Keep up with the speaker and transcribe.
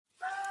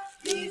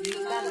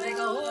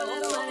whole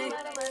lot of money.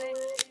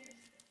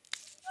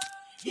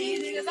 These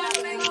niggas about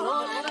to make a whole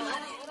lot of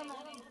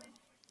money.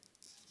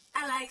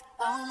 I like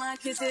all my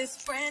kisses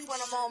friend when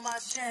I'm on my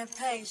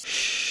champagne.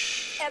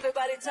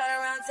 Everybody turn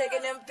around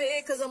taking them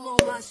big cause I'm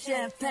on my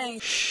champagne.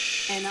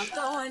 And I'm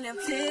throwing them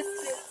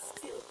tits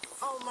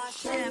on my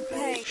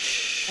champagne.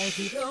 And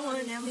keep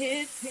throwing them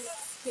hits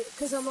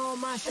cause I'm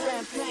on my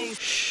champagne.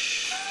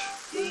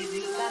 These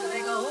niggas about to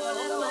make a whole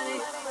lot of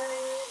money.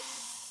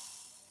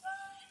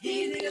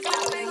 These niggas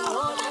about to make a whole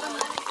lot of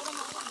money.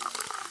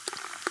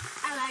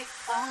 I like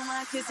all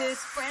my kisses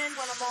friend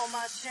when I'm on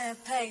my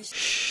champagne.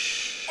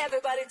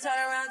 Everybody turn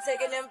around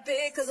taking them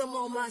big cause I'm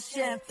on my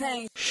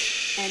champagne.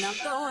 And I'm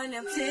throwing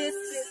them tits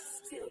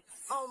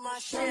on my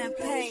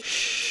champagne.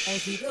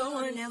 And keep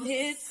throwing them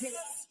hits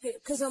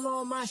cause I'm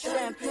on my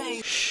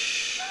champagne.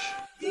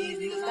 These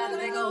niggas about to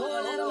make a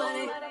whole lot of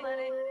money.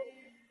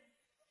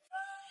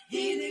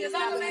 These niggas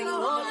about to make a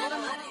whole lot of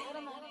money.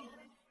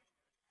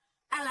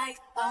 I like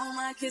all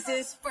my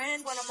kisses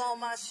friend when I'm on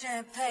my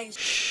champagne.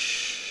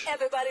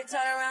 Everybody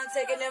turn around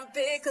taking them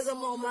big cause I'm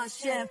on my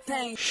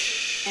champagne.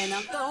 And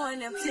I'm throwing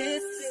them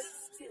tits.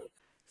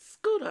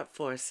 Scoot up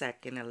for a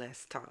second and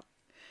let's talk.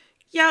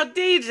 Yo,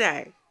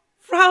 DJ,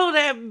 roll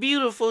that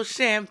beautiful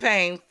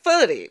champagne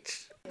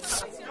footage.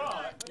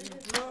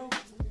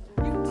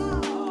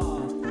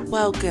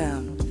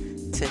 Welcome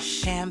to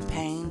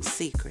Champagne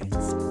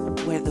Secrets,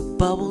 where the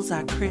bubbles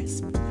are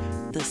crisp,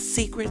 the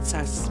secrets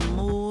are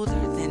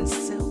smoother than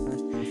silk,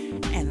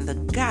 and the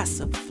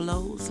gossip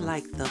flows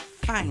like the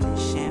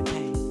finest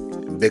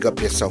champagne. Big up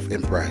yourself,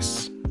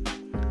 Empress.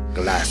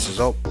 Glasses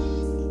up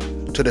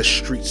to the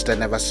streets that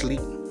never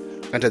sleep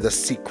and to the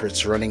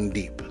secrets running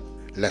deep.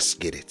 Let's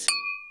get it.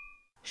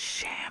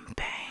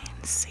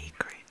 Champagne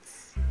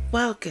Secrets.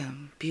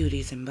 Welcome,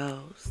 beauties and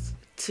beaux,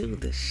 to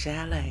the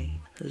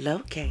chalet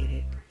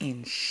located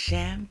in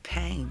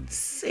Champagne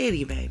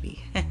City,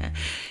 baby.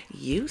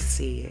 You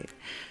see it.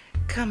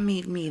 Come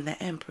meet me,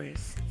 the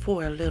Empress,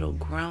 for a little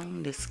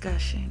grown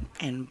discussion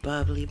and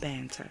bubbly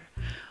banter.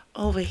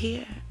 Over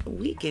here,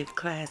 we get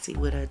classy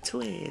with a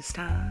twist,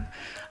 huh?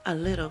 A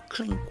little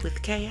clink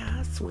with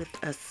chaos with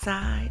a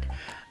side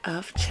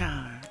of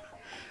charm.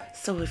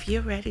 So if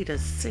you're ready to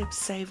sip,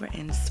 savor,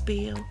 and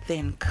spill,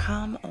 then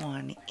come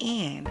on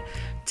in.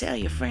 Tell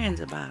your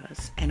friends about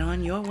us. And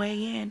on your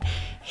way in,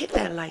 hit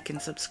that like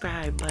and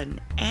subscribe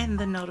button and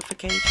the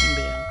notification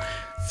bell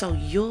so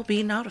you'll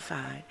be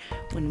notified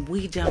when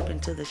we jump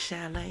into the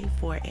chalet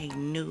for a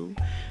new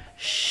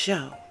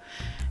show.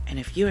 And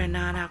if you're a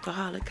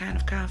non-alcoholic kind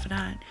of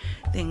confidant,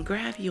 then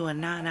grab you a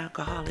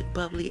non-alcoholic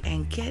bubbly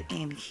and get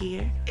in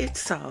here.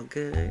 It's all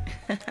good.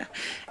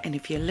 And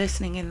if you're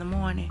listening in the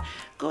morning,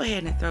 go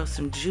ahead and throw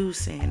some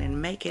juice in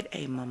and make it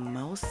a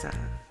mimosa.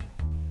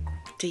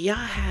 Do y'all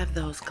have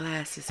those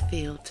glasses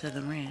filled to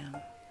the rim?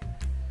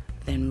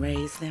 Then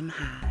raise them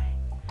high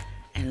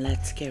and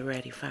let's get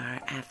ready for our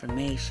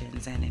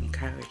affirmations and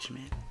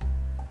encouragement.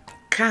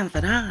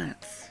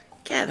 Confidants,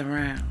 gather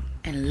around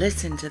and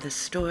listen to the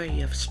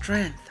story of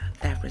strength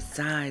that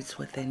resides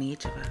within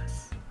each of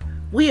us.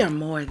 We are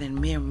more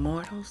than mere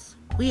mortals.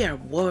 We are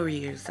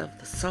warriors of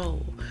the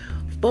soul,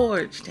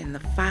 forged in the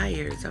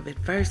fires of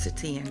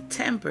adversity and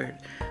tempered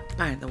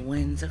by the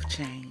winds of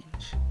change.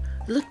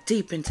 Look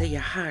deep into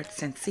your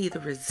hearts and see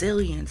the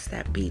resilience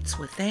that beats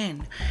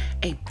within,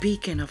 a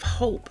beacon of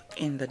hope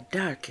in the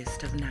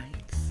darkest of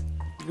nights.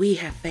 We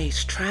have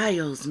faced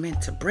trials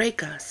meant to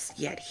break us,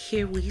 yet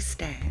here we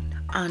stand,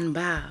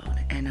 unbowed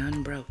and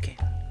unbroken.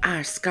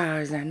 Our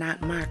scars are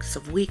not marks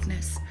of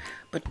weakness,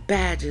 but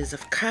badges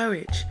of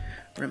courage,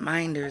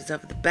 reminders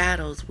of the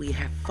battles we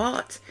have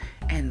fought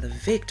and the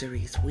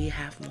victories we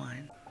have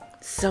won.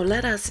 So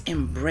let us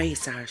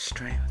embrace our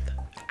strength,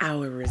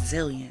 our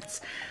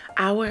resilience,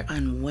 our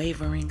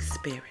unwavering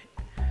spirit.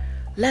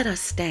 Let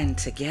us stand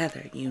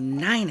together,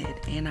 united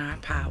in our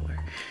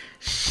power,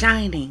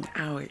 shining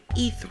our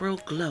ethereal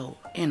glow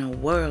in a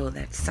world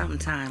that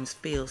sometimes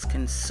feels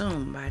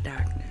consumed by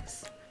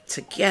darkness.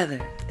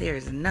 Together, there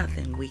is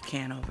nothing we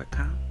can't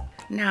overcome.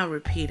 Now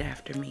repeat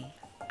after me.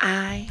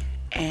 I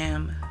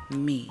am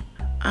me,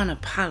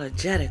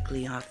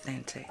 unapologetically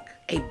authentic,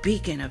 a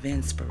beacon of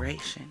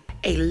inspiration,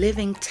 a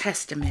living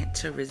testament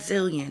to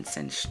resilience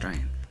and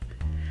strength.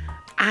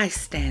 I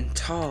stand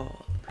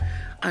tall,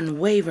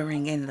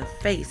 unwavering in the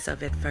face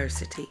of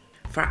adversity,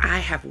 for I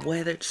have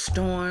weathered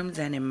storms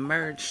and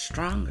emerged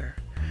stronger.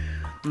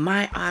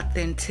 My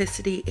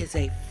authenticity is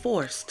a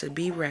force to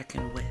be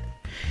reckoned with,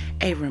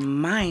 a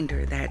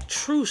reminder that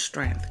true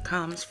strength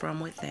comes from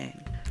within.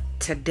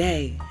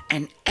 Today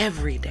and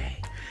every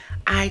day,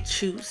 I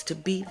choose to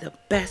be the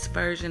best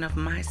version of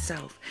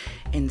myself,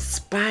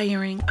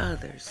 inspiring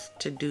others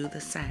to do the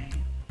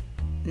same.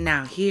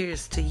 Now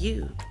here's to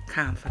you,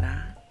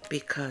 confidant,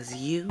 because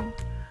you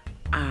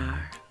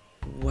are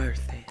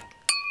worth it.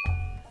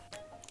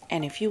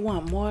 And if you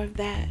want more of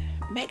that,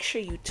 make sure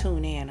you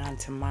tune in on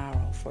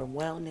tomorrow for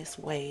Wellness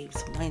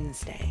Waves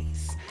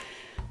Wednesdays.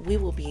 We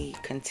will be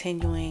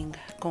continuing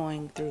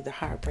going through the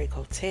Heartbreak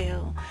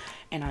Hotel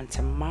And on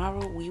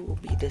tomorrow, we will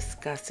be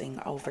discussing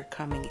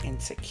overcoming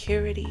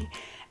insecurity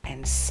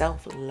and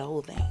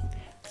self-loathing.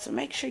 So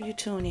make sure you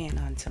tune in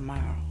on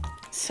tomorrow.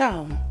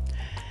 So,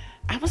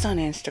 I was on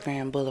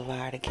Instagram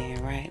Boulevard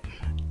again, right?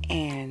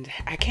 And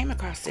I came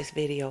across this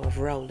video of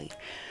Rollie,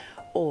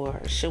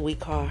 or should we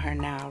call her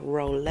now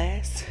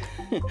Rolles?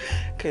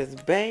 Because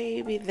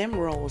baby, them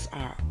rolls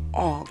are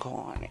all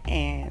gone.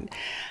 And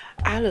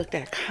I looked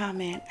at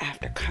comment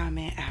after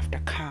comment after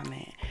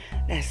comment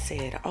that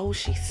said, oh,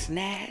 she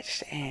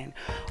snatched, and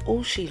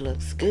oh, she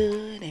looks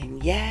good,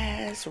 and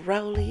yes,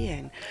 Rollie,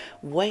 and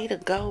way to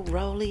go,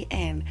 Rollie.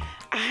 And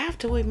I have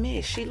to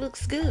admit, she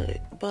looks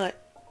good. But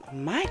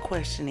my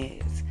question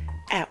is,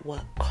 at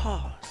what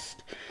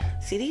cost?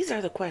 See, these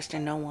are the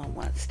questions no one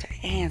wants to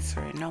answer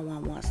and no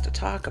one wants to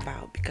talk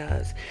about,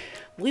 because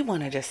we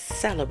want to just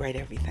celebrate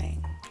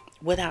everything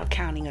without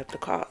counting up the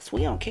cost.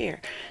 We don't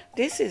care.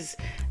 This is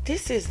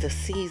the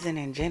season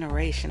and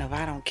generation of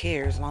I don't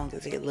care as long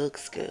as it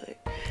looks good.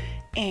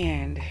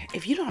 And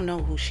if you don't know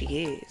who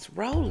she is,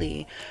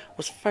 Rollie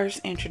was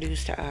first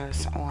introduced to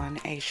us on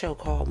a show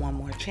called One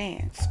More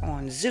Chance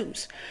on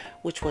Zeus,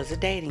 which was a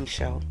dating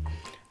show,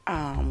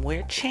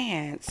 where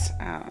Chance,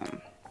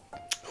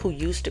 who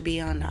used to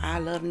be on the I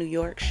Love New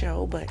York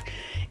show, but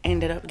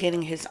ended up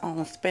getting his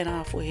own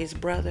spinoff with his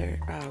brother,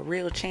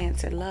 Real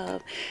Chance at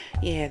Love.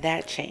 Yeah,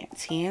 that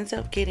Chance. He ends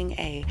up getting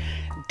a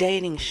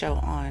dating show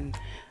on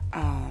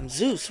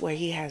Zeus, where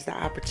he has the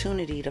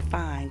opportunity to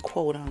find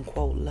quote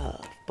unquote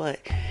love, but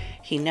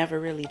he never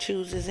really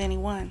chooses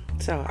anyone.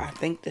 So I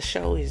think the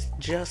show is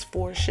just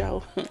for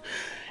show.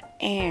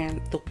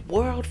 And the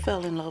world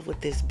fell in love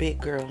with this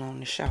big girl on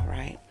the show,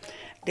 right?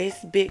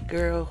 This big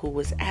girl who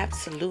was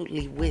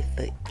absolutely with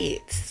the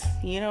its,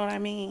 you know what I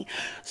mean?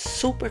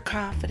 Super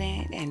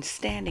confident and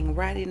standing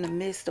right in the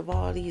midst of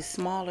all these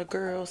smaller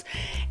girls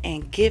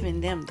and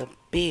giving them the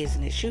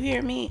business. You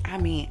hear me? I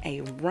mean, a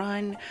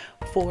run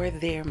for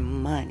their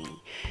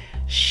money.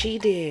 She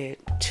did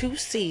 2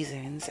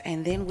 seasons,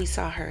 and then we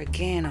saw her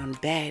again on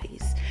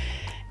Baddies.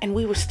 And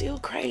we were still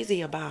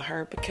crazy about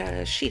her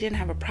because she didn't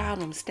have a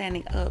problem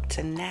standing up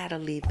to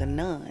Natalie the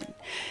Nun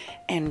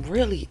and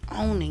really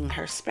owning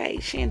her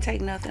space. She didn't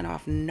take nothing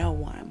off no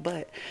one.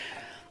 But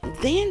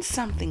then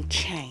something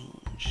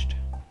changed.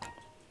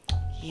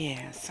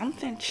 Yeah,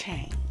 something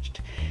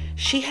changed.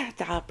 She had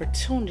the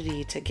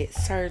opportunity to get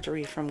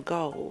surgery from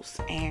Goals,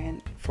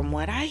 and from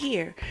what I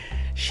hear,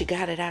 she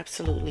got it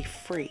absolutely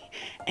free.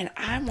 And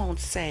I won't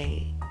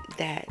say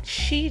that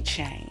she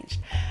changed.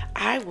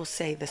 I will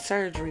say the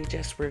surgery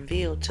just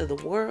revealed to the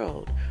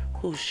world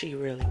who she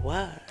really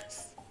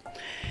was.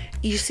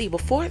 You see,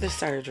 before the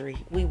surgery,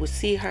 we would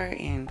see her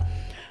in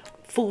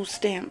food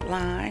stamp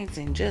lines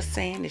and just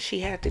saying that she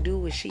had to do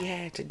what she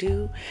had to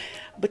do.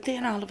 But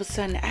then all of a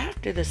sudden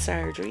after the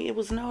surgery, it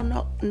was no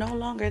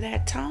longer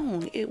that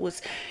tone. It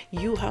was,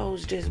 you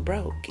hoes just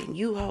broke and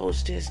you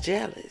hoes just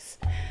jealous.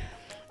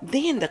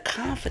 Then the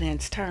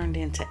confidence turned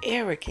into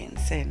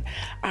arrogance, and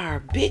our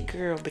big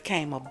girl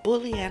became a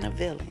bully and a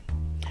villain.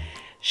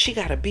 She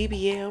got a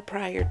BBL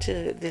prior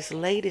to this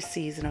latest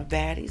season of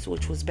Baddies,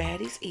 which was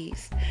Baddies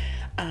East,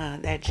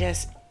 that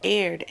just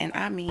aired, and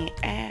I mean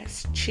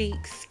ass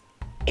cheeks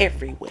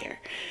everywhere.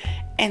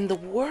 And the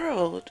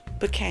world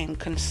became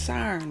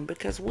concerned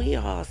because we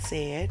all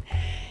said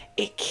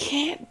it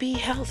can't be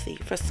healthy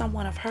for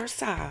someone of her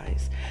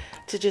size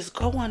to just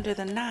go under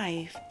the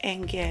knife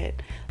and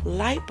get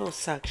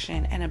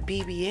liposuction and a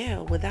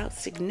BBL without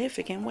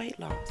significant weight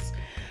loss.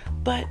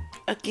 But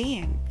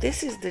again,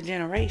 this is the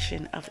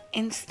generation of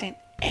instant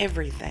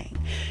everything.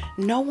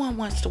 No one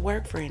wants to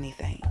work for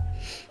anything.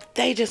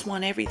 They just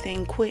want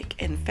everything quick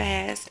and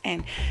fast,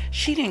 and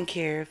she didn't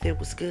care if it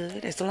was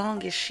good as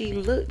long as she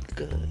looked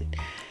good.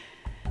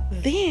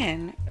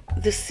 Then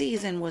the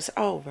season was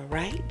over,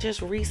 right?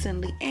 Just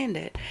recently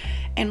ended,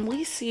 and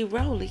we see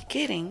Rollie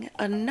getting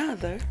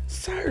another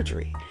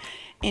surgery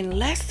in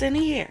less than a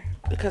year.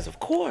 Because of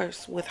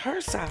course, with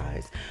her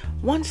size,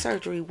 one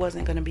surgery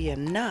wasn't going to be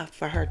enough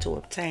for her to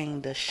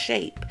obtain the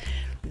shape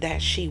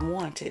that she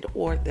wanted,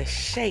 or the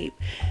shape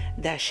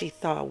that she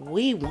thought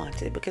we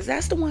wanted. Because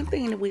that's the one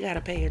thing that we got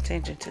to pay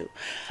attention to.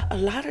 A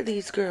lot of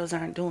these girls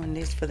aren't doing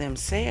this for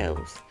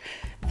themselves.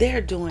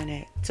 They're doing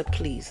it to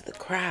please the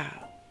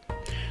crowd.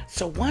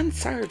 So one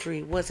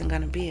surgery wasn't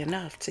going to be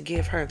enough to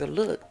give her the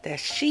look that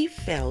she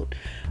felt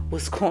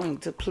was going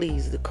to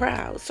please the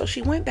crowd. So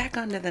she went back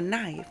under the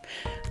knife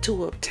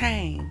to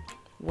obtain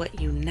what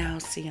you now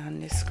see on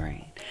this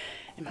screen.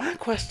 And my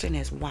question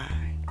is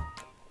why?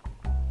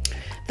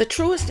 The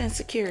truest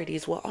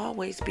insecurities will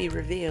always be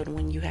revealed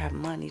when you have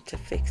money to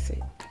fix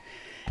it.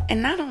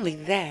 And not only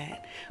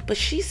that, but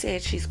she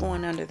said she's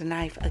going under the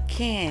knife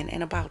again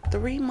in about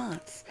 3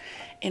 months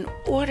in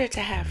order to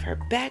have her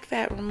back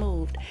fat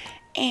removed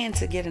and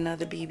to get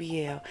another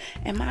BBL.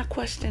 And my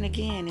question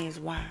again is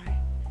why?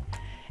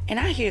 And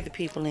I hear the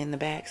people in the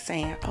back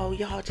saying, oh,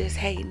 y'all just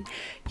hating,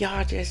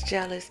 y'all just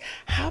jealous.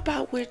 How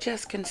about we're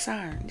just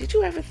concerned? Did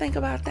you ever think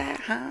about that,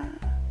 huh?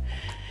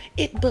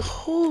 It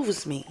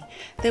behooves me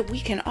that we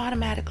can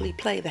automatically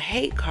play the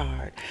hate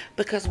card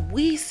because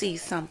we see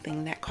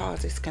something that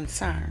causes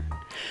concern.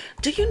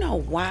 Do you know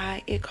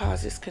why it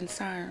causes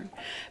concern?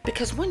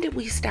 Because when did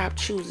we stop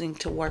choosing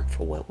to work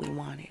for what we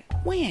wanted?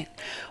 When?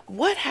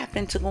 What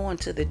happened to going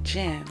to the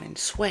gym and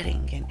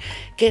sweating and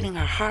getting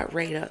our heart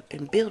rate up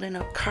and building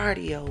up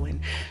cardio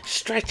and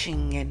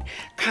stretching and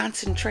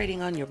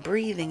concentrating on your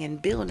breathing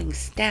and building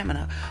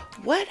stamina?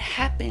 What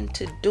happened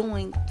to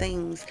doing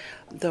things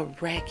the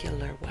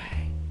regular way?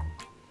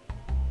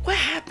 What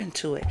happened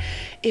to it?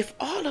 If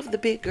all of the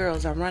big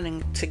girls are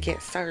running to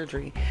get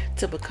surgery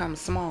to become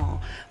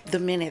small the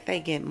minute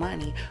they get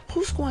money,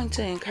 who's going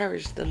to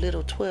encourage the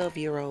little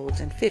 12-year-olds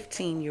and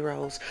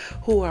 15-year-olds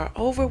who are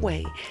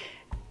overweight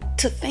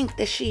to think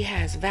that she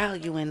has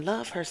value and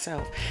love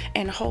herself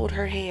and hold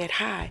her head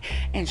high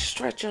and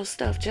stretch your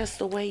stuff just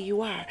the way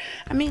you are?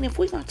 I mean, if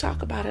we're going to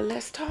talk about it,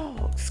 let's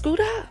talk. Scoot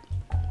up.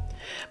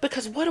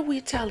 Because what are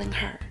we telling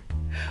her?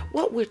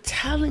 What we're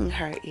telling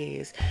her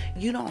is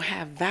you don't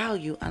have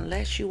value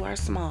unless you are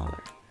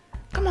smaller.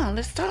 Come on,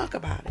 let's talk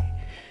about it.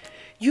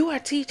 You are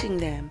teaching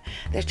them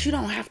that you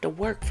don't have to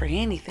work for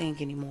anything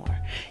anymore.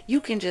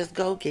 You can just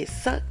go get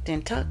sucked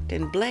and tucked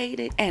and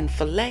bladed and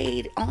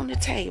filleted on the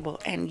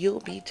table and you'll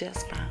be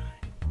just fine.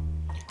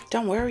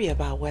 Don't worry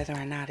about whether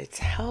or not it's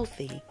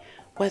healthy,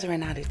 whether or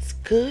not it's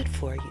good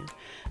for you,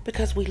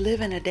 because we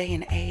live in a day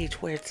and age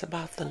where it's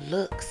about the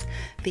looks,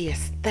 the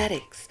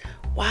aesthetics.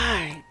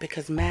 Why?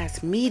 Because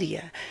mass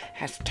media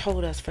has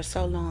told us for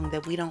so long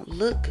that we don't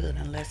look good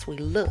unless we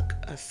look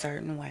a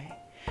certain way.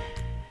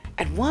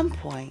 At one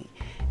point,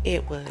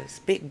 it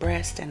was big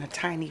breast and a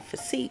tiny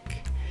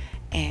physique.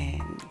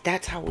 And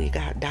that's how we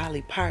got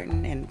Dolly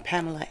Parton and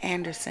Pamela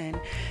Anderson.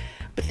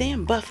 But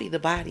then Buffy the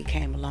Body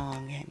came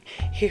along and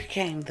here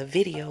came the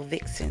video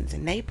vixens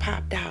and they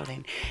popped out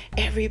and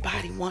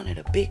everybody wanted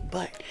a big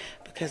butt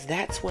because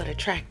that's what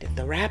attracted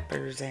the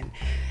rappers, and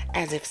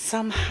as if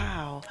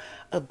somehow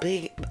a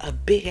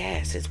big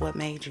ass is what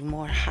made you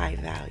more high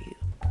value.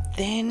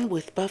 Then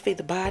with Buffy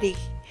the Body,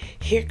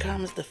 here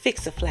comes the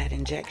fix-a-flat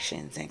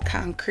injections and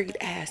concrete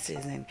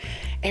asses and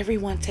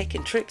everyone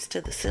taking trips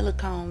to the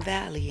Silicon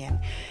Valley. And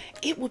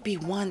it would be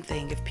one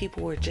thing if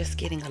people were just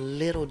getting a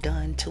little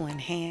done to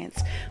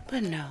enhance,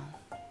 but no.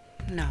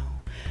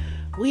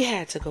 We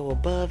had to go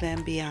above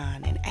and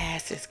beyond, and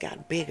asses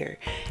got bigger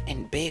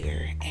and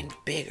bigger and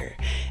bigger.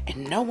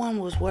 And no one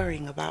was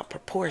worrying about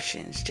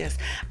proportions, just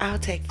I'll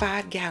take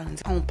 5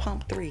 gallons on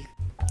pump 3.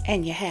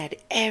 And you had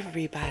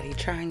everybody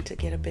trying to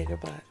get a bigger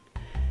butt.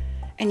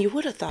 And you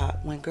would have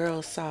thought when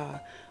girls saw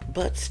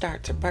butts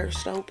start to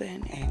burst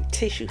open and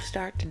tissue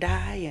start to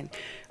die and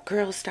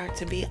girls start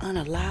to be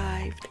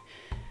unalived,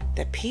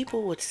 that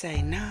people would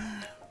say,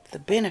 nah, the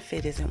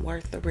benefit isn't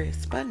worth the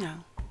risk. But no.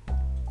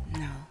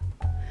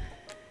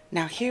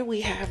 Now here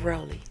we have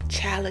Rollie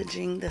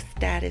challenging the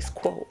status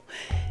quo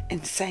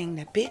and saying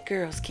that big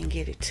girls can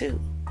get it too.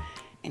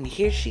 And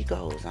here she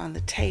goes on the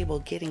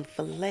table getting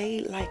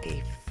filleted like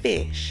a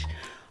fish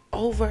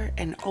over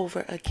and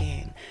over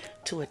again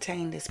to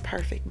attain this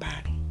perfect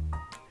body,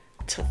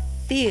 to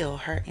feel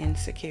her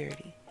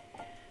insecurity.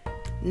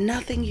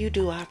 Nothing you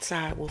do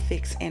outside will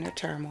fix inner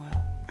turmoil.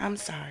 I'm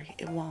sorry,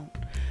 it won't.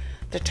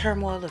 The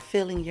turmoil of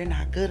feeling you're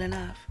not good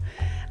enough.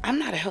 I'm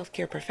not a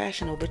healthcare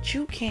professional, but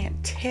you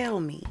can't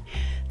tell me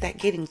that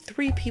getting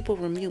 3 people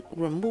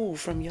removed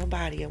from your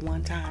body at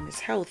one time is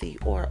healthy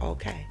or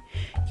okay.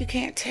 You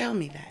can't tell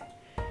me that.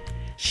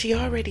 She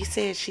already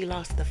said she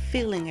lost the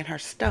feeling in her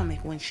stomach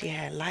when she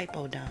had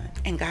lipo done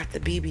and got the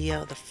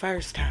BBL the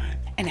first time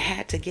and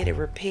had to get it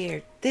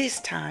repaired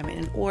this time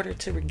in order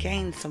to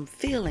regain some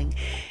feeling.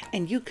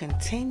 And you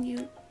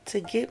continue to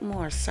get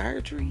more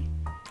surgery?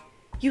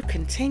 You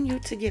continue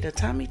to get a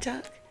tummy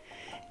tuck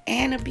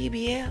and a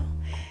BBL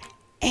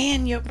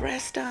and your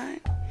breast done?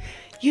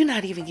 You're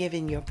not even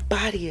giving your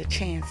body a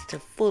chance to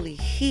fully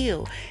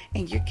heal,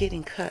 and you're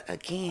getting cut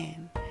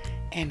again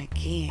and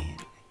again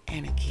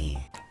and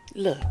again.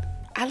 Look,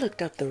 I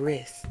looked up the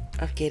risk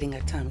of getting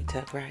a tummy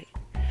tuck, right?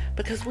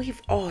 Because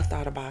we've all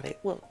thought about it.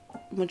 Well,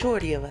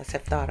 majority of us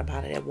have thought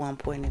about it at one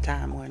point in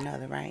time or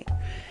another, right?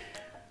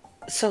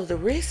 So the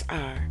risks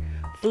are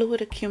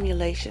fluid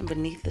accumulation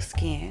beneath the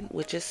skin,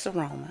 which is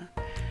seroma.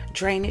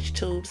 Drainage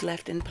tubes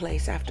left in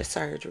place after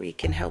surgery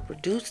can help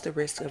reduce the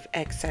risk of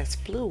excess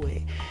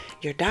fluid.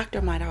 Your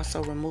doctor might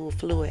also remove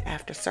fluid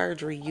after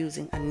surgery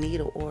using a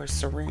needle or a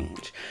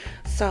syringe.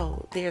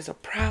 So there's a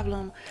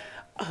problem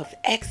of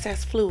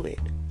excess fluid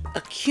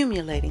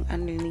accumulating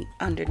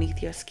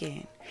underneath your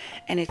skin,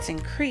 and it's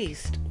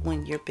increased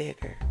when you're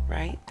bigger,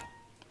 right?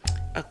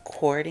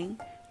 According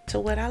to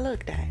what I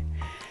looked at.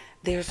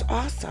 There's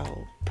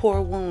also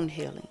poor wound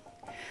healing.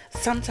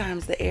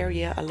 Sometimes the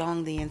area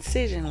along the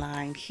incision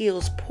line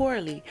heals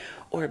poorly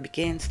or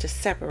begins to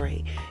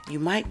separate. You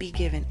might be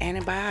given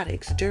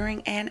antibiotics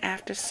during and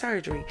after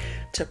surgery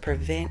to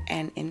prevent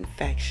an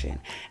infection,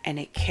 and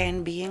it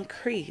can be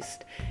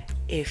increased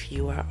if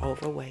you are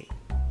overweight.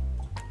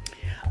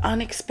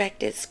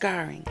 Unexpected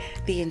scarring.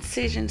 The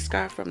incision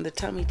scar from the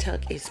tummy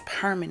tuck is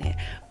permanent,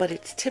 but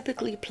it's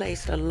typically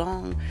placed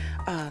along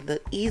the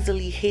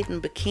easily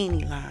hidden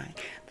bikini line.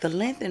 The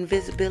length and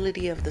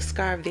visibility of the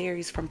scar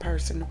varies from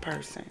person to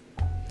person,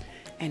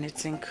 and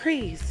it's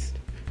increased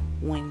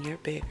when you're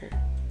bigger.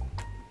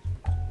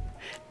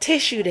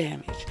 Tissue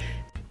damage.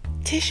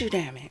 Tissue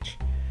damage.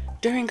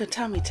 During a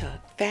tummy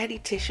tuck, fatty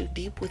tissue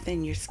deep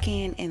within your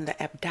skin in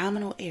the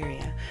abdominal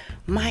area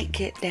might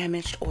get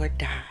damaged or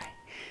die.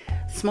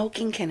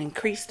 Smoking can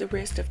increase the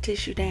risk of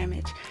tissue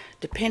damage.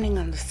 Depending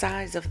on the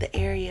size of the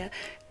area,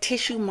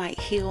 tissue might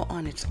heal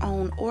on its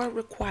own or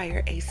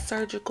require a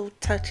surgical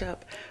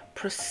touch-up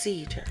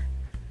procedure.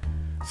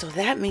 So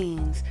that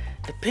means,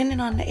 depending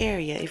on the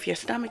area, if your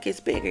stomach is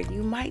bigger,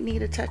 you might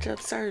need a touch-up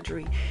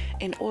surgery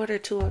in order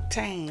to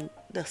obtain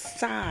the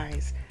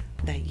size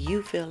that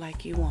you feel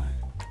like you want.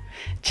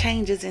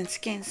 Changes in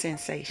skin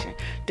sensation.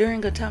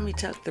 During a tummy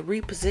tuck, the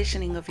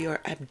repositioning of your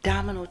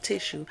abdominal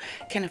tissue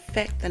can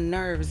affect the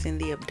nerves in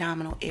the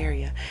abdominal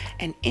area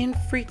and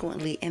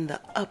infrequently in the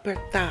upper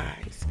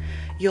thighs.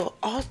 You'll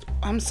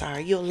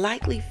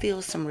likely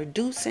feel some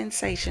reduced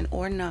sensation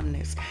or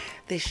numbness.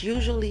 This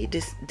usually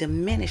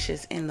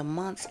diminishes in the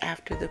months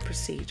after the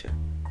procedure.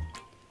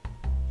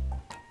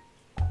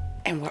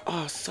 And we're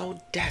all so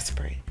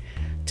desperate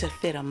to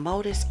fit a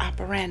modus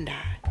operandi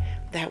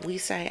that we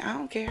say, I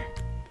don't care.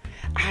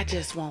 I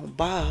just want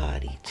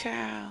body,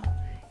 child,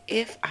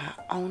 if I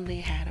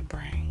only had a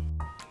brain.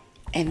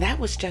 And that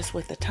was just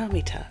with a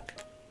tummy tuck.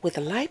 With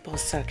a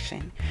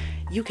liposuction,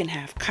 you can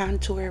have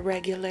contour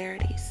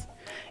irregularities.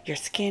 Your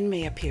skin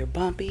may appear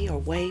bumpy or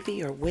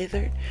wavy or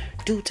withered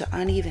due to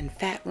uneven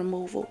fat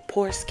removal,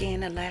 poor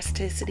skin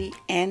elasticity,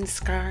 and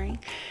scarring.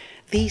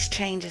 These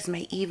changes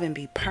may even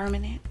be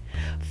permanent.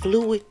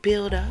 Fluid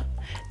buildup.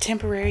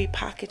 Temporary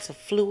pockets of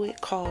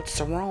fluid called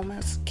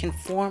seromas can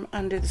form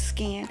under the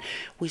skin.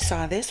 We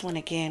saw this one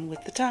again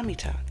with the tummy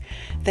tuck.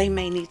 They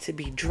may need to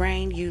be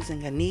drained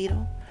using a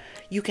needle.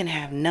 You can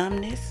have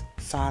numbness.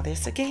 Saw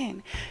this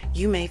again.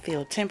 You may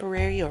feel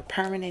temporary or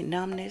permanent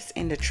numbness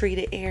in the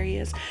treated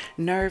areas.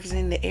 Nerves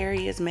in the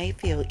areas may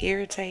feel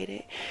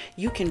irritated.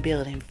 You can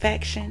build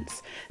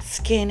infections.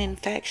 Skin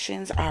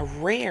infections are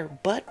rare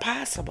but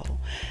possible.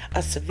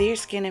 A severe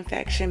skin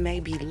infection may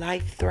be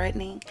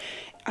life-threatening.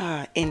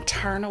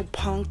 Internal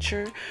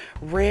puncture.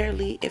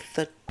 Rarely, if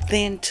the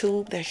thin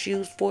tube that's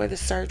used for the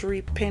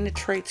surgery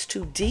penetrates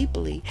too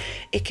deeply,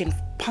 it can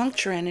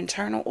puncture an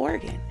internal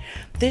organ.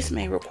 This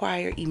may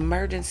require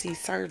emergency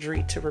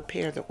surgery to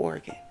repair the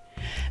organ.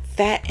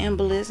 Fat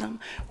embolism,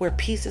 where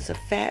pieces of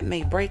fat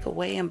may break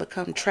away and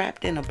become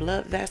trapped in a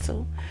blood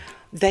vessel.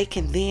 They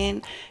can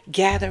then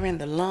gather in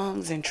the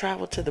lungs and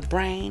travel to the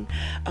brain.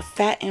 A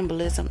fat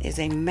embolism is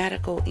a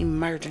medical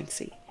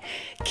emergency.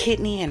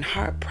 Kidney and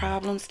heart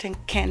problems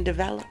can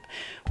develop.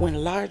 When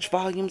large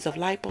volumes of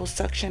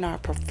liposuction are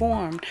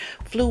performed,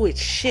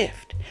 fluids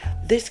shift.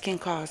 This can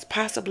cause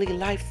possibly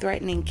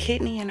life-threatening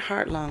kidney and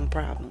heart-lung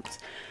problems.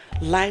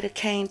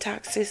 Lidocaine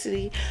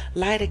toxicity.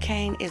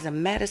 Lidocaine is a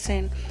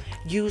medicine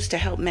used to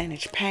help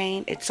manage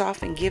pain. It's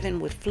often given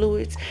with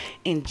fluids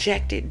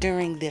injected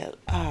during the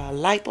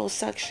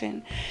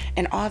liposuction.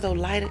 And although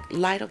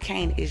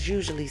lidocaine is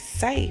usually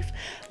safe,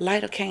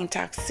 lidocaine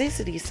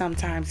toxicity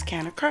sometimes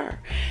can occur.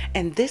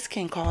 And this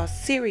can cause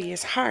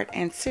serious heart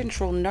and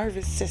central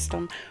nervous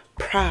system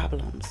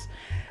problems.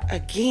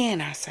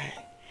 Again, I say,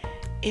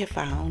 if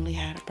I only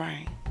had a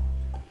brain.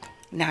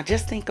 Now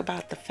just think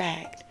about the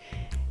fact,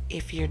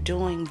 if you're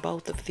doing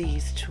both of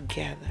these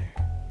together,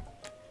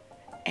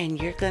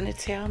 and you're going to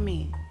tell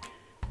me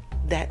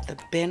that the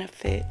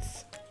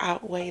benefits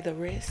outweigh the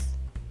risks,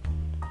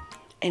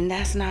 and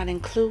that's not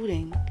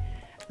including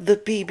the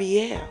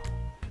BBL,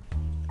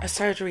 a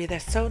surgery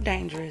that's so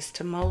dangerous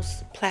to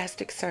most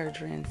plastic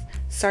surgeons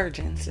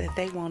that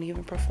they won't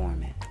even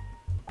perform it.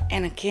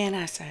 And again,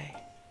 I say,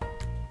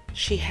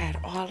 she had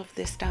all of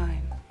this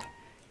done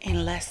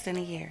in less than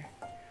a year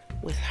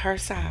with her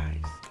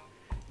size,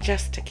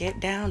 just to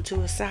get down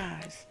to a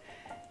size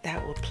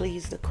that will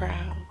please the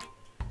crowd.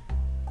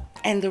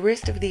 And the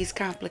risk of these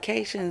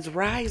complications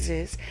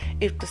rises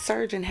if the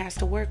surgeon has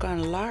to work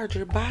on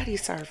larger body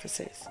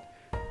surfaces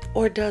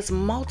or does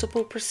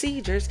multiple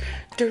procedures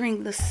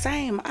during the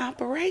same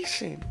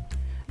operation.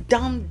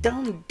 Dumb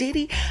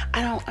diddy.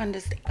 I don't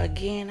understand.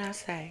 Again, I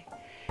say,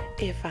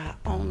 if I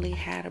only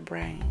had a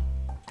brain.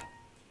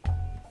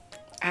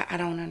 I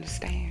don't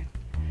understand.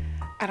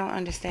 I don't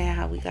understand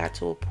how we got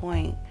to a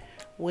point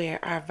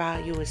where our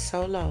value is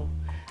so low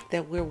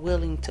that we're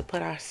willing to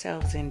put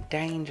ourselves in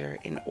danger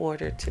in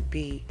order to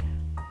be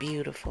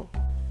beautiful.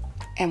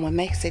 And what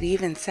makes it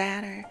even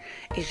sadder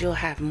is you'll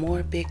have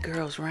more big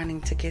girls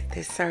running to get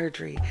this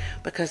surgery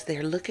because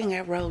they're looking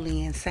at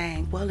Rollie and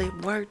saying, well, it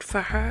worked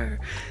for her.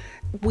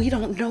 We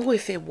don't know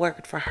if it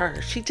worked for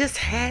her. She just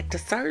had the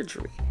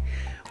surgery.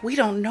 We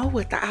don't know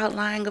what the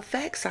outlying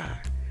effects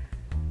are.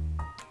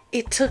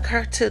 It took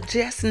her to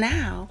just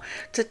now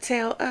to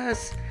tell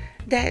us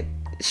that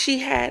she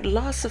had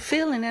loss of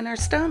feeling in her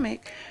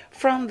stomach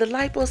from the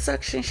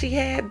liposuction she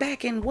had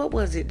back in, what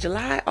was it,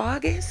 July,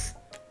 August?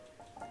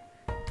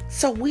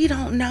 So we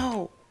don't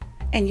know.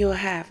 And you'll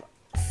have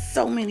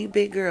so many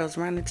big girls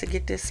running to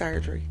get this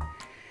surgery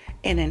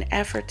in an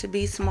effort to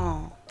be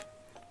small,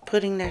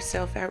 putting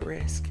themselves at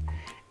risk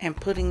and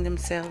putting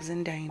themselves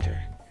in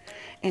danger.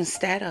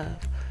 Instead of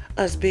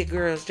us big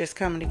girls just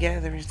coming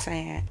together and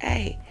saying,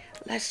 hey,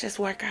 let's just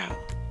work out.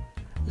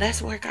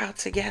 Let's work out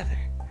together.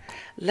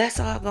 Let's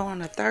all go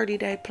on a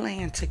 30-day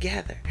plan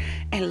together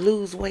and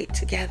lose weight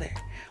together.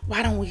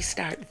 Why don't we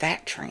start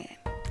that trend?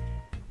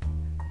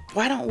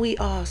 Why don't we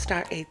all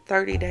start a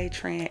 30-day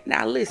trend?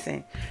 Now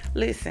listen,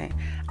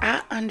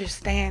 I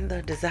understand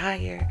the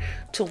desire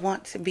to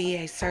want to be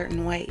a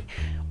certain weight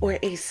or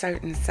a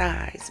certain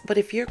size. But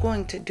if you're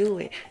going to do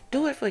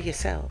it for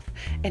yourself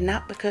and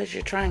not because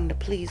you're trying to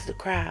please the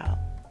crowd.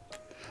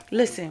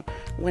 Listen,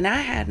 when I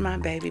had my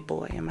baby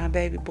boy, and my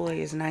baby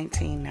boy is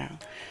 19 now,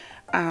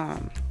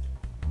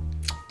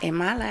 in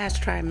my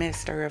last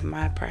trimester of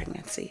my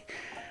pregnancy,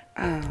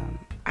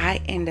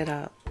 I ended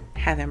up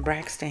having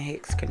Braxton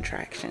Hicks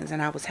contractions,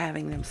 and I was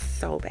having them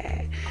so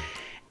bad.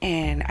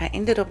 And I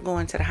ended up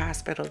going to the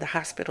hospital. The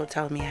hospital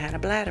told me I had a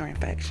bladder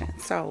infection.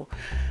 So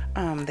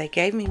they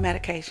gave me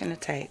medication to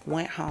take,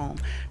 went home.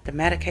 The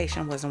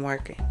medication wasn't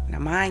working. Now,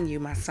 mind you,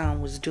 my son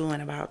was due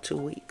in about 2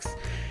 weeks.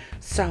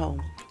 So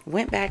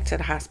went back to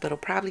the hospital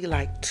probably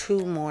like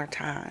 2 more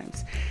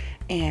times.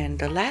 And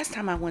the last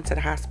time I went to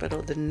the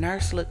hospital, the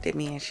nurse looked at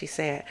me and she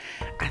said,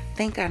 I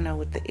think I know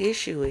what the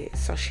issue is.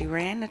 So she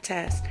ran the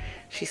test.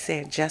 She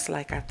said, just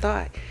like I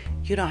thought,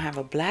 you don't have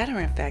a bladder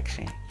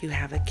infection, you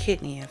have a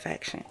kidney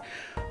infection.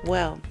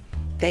 Well,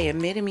 they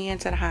admitted me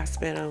into the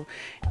hospital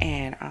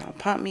and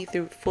pumped me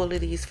through full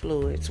of these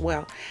fluids.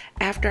 Well,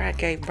 after I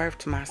gave birth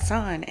to my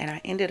son, and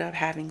I ended up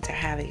having to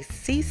have a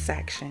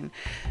C-section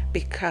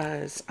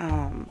because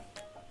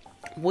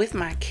with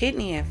my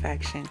kidney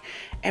infection,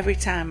 every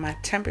time my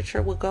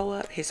temperature would go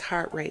up, his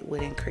heart rate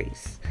would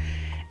increase.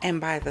 And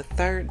by the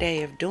 3rd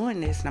day of doing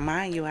this, now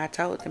mind you, I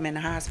told them in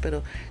the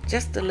hospital,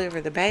 just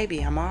deliver the baby.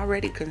 I'm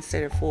already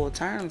considered full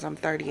terms. I'm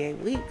 38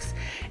 weeks.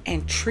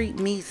 And treat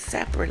me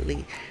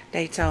separately.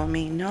 They told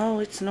me, no,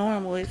 it's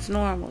normal. It's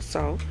normal.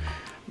 So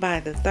by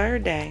the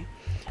 3rd day,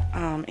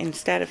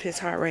 instead of his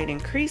heart rate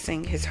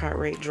increasing, his heart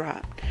rate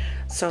dropped.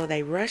 So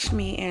they rushed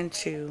me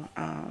into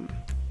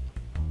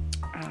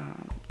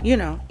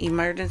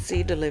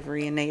emergency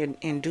delivery, and they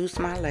induced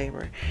my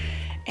labor.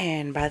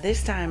 And by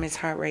this time, his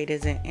heart rate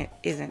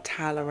isn't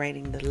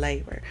tolerating the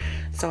labor.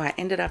 So I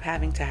ended up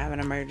having to have an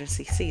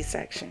emergency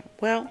C-section.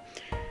 Well,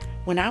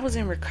 when I was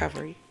in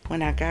recovery,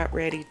 when I got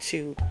ready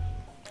to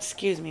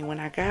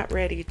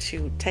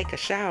take a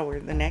shower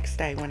the next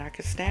day when I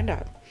could stand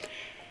up,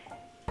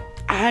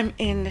 I'm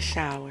in the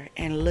shower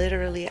and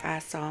literally I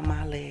saw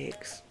my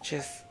legs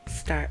just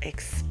start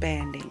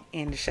expanding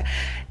in the shower.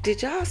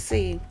 Did y'all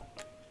see,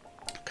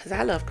 because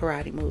I love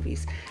karate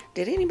movies,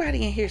 did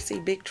anybody in here see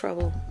Big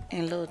Trouble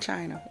in Little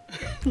China?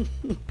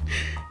 You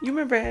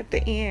remember at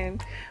the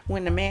end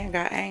when the man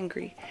got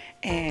angry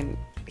and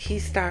he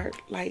started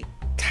like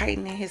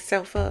tightening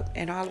himself up,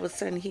 and all of a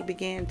sudden he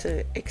began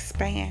to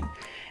expand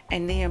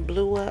and then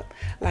blew up?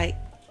 Like,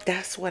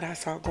 that's what I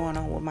saw going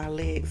on with my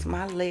legs.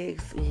 My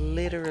legs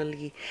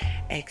literally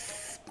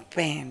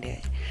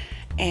expanded.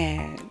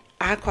 And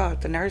I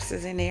called the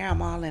nurses in there.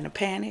 I'm all in a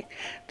panic.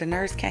 The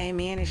nurse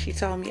came in and she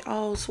told me,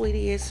 oh,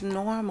 sweetie, it's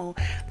normal.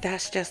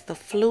 That's just the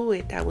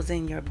fluid that was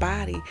in your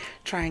body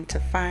trying to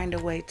find a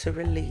way to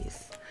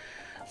release.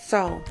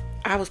 So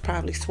I was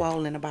probably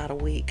swollen about a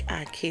week,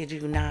 I kid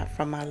you not,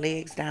 from my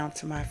legs down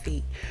to my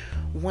feet.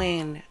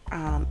 When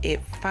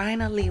it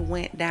finally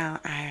went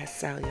down, I had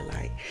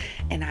cellulite,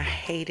 and I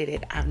hated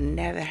it. I've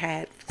never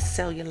had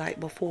cellulite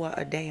before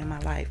a day in my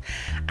life.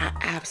 I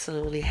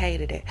absolutely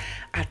hated it.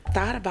 I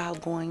thought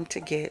about going to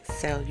get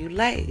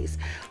cellulase,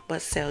 but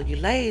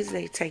cellulase,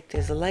 they take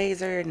this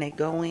laser and they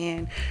go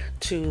in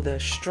to the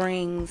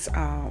strings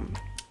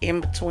in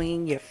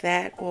between your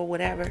fat or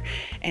whatever,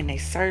 and they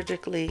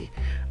surgically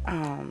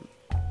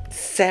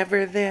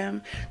sever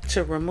them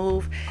to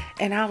remove.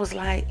 And I was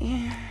like,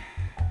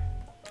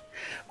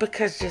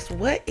 because just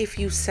what if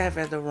you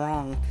sever the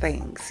wrong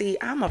thing? See,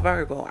 I'm a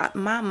Virgo.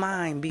 My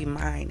mind be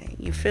mining.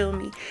 You feel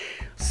me?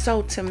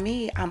 So to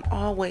me, I'm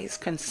always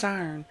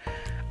concerned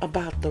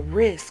about the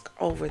risk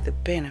over the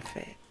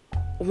benefit.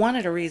 One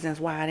of the reasons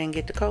why I didn't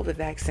get the COVID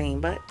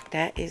vaccine, but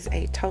that is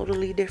a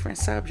totally different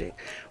subject.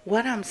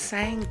 What I'm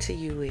saying to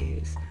you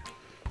is,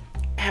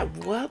 at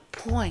what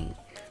point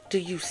do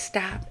you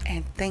stop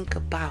and think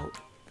about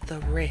the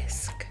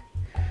risk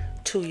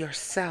to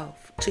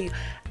yourself?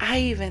 I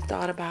even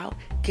thought about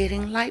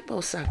getting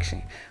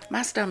liposuction.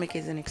 My stomach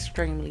isn't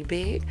extremely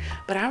big,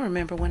 but I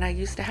remember when I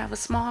used to have a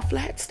small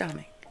flat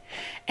stomach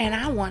and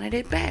I wanted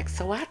it back.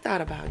 So I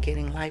thought about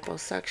getting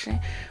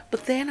liposuction,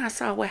 but then I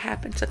saw what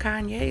happened to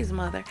Kanye's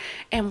mother,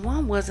 and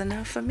one was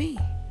enough for me.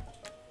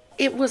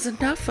 It was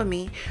enough for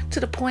me to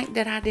the point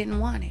that I didn't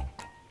want it.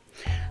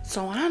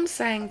 So I'm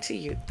saying to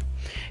you,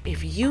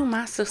 if you,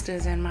 my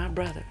sisters and my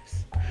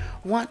brothers,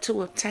 want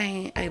to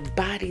obtain a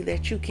body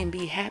that you can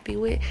be happy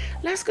with,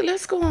 let's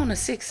go on a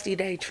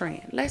 60-day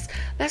trend. Let's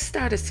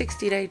start a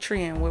 60-day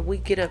trend where we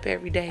get up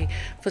every day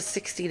for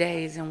 60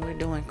 days and we're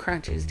doing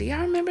crunches. Do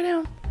y'all remember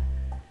them?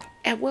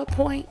 At what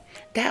point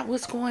that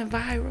was going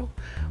viral,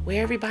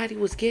 where everybody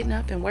was getting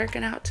up and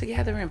working out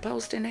together and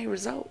posting their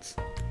results?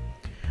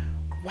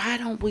 Why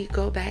don't we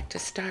go back to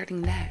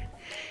starting that?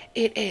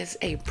 It is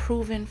a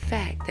proven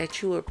fact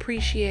that you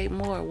appreciate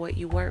more what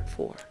you work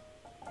for.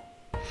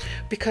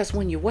 Because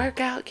when you work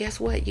out, guess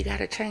what? You got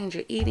to change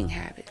your eating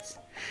habits.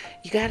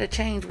 You got to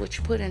change what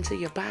you put into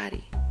your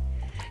body.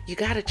 You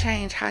got to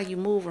change how you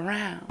move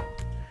around.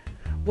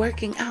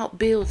 Working out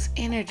builds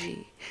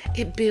energy.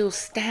 It builds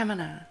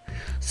stamina.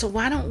 So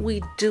why don't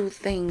we do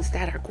things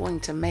that are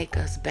going to make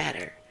us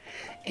better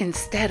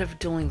instead of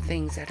doing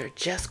things that are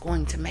just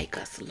going to make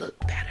us look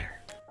better?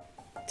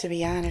 To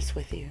be honest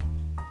with you,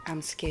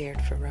 I'm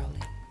scared for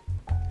Rollie.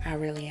 I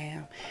really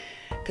am.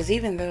 Because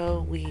even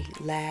though we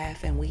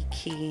laugh and we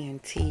key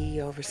and tee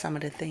over some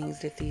of the things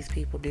that these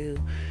people do,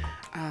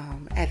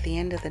 at the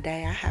end of the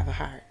day, I have a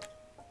heart.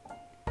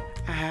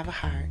 I have a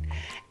heart.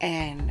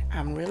 And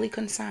I'm really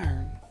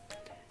concerned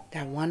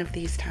that one of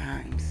these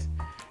times,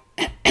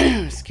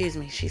 excuse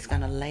me, she's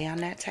going to lay on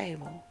that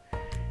table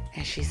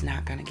and she's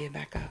not going to get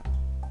back up.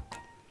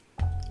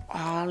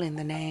 All in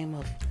the name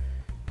of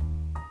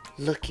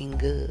looking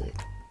good,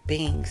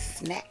 being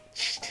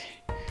snatched,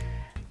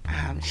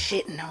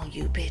 shitting on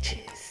you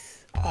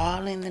bitches.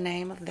 All in the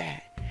name of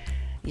that,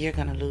 you're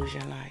going to lose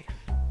your life.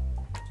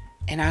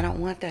 And I don't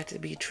want that to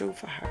be true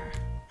for her.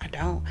 I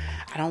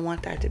don't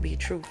want that to be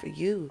true for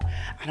you.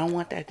 I don't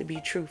want that to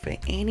be true for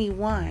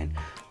anyone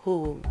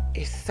who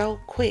is so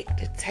quick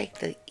to take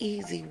the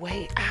easy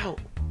way out.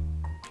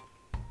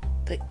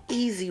 The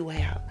easy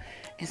way out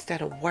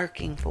instead of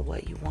working for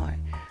what you want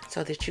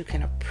so that you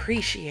can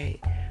appreciate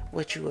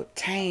what you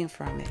obtain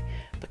from it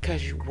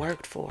because you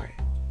worked for it.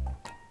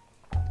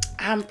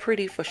 I'm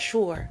pretty for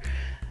sure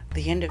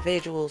the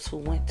individuals who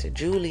went to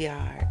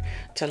Juilliard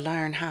to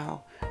learn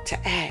how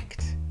to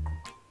act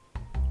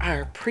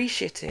are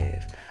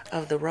appreciative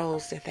of the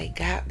roles that they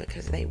got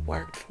because they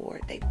worked for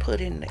it. They put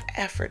in the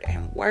effort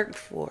and worked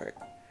for it.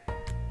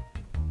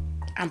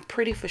 I'm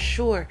pretty for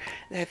sure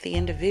that the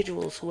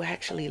individuals who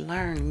actually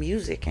learned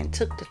music and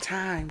took the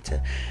time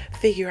to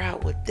figure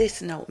out what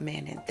this note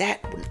meant and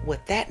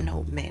what that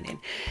note meant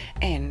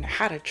and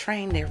how to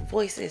train their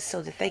voices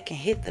so that they can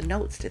hit the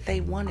notes that they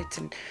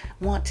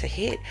want to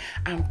hit,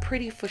 I'm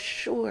pretty for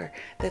sure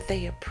that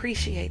they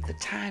appreciate the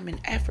time and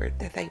effort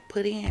that they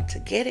put in to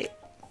get it.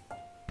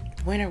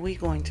 When are we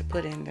going to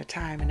put in the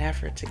time and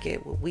effort to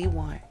get what we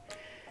want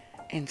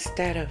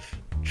instead of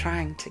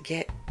trying to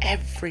get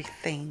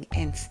everything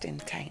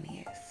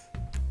instantaneous?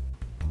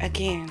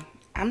 Again,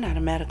 I'm not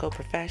a medical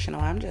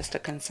professional. I'm just a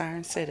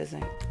concerned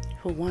citizen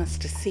who wants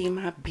to see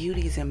my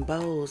beauties and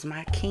beaux,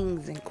 my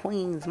kings and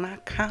queens, my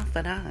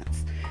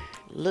confidants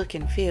look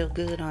and feel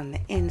good on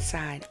the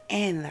inside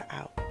and the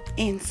out.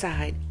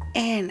 Inside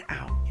and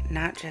out,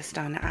 not just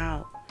on the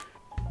out,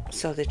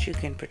 so that you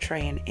can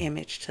portray an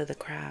image to the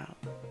crowd.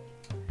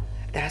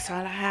 That's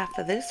all I have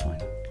for this one.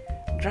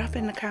 Drop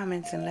in the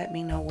comments and let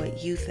me know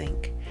what you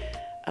think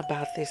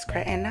about this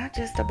crap. And not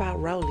just about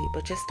Rollie,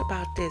 but just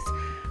about this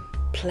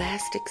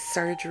plastic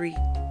surgery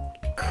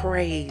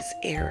craze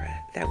era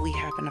that we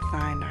happen to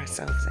find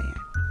ourselves in.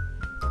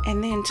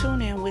 And then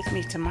tune in with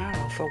me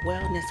tomorrow for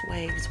Wellness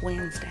Waves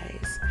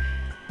Wednesdays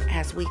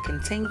as we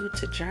continue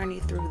to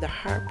journey through the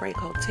Heartbreak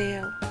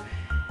Hotel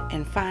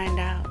and find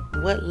out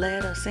what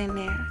led us in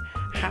there,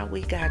 how we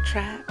got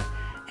trapped,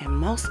 and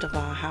most of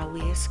all, how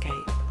we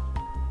escaped.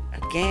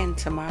 Again,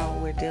 tomorrow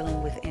we're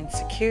dealing with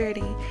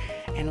insecurity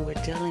and we're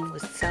dealing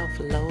with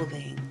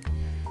self-loathing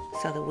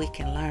so that we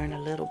can learn a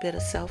little bit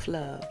of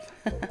self-love.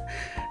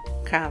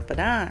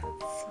 Confidence,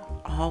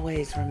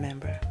 always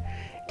remember,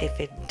 if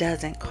it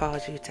doesn't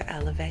cause you to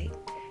elevate,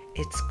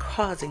 it's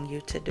causing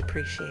you to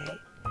depreciate.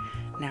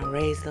 Now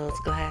raise those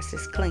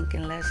glasses, clink,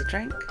 and let's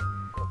drink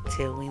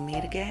till we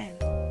meet again.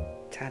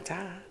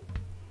 Ta-ta.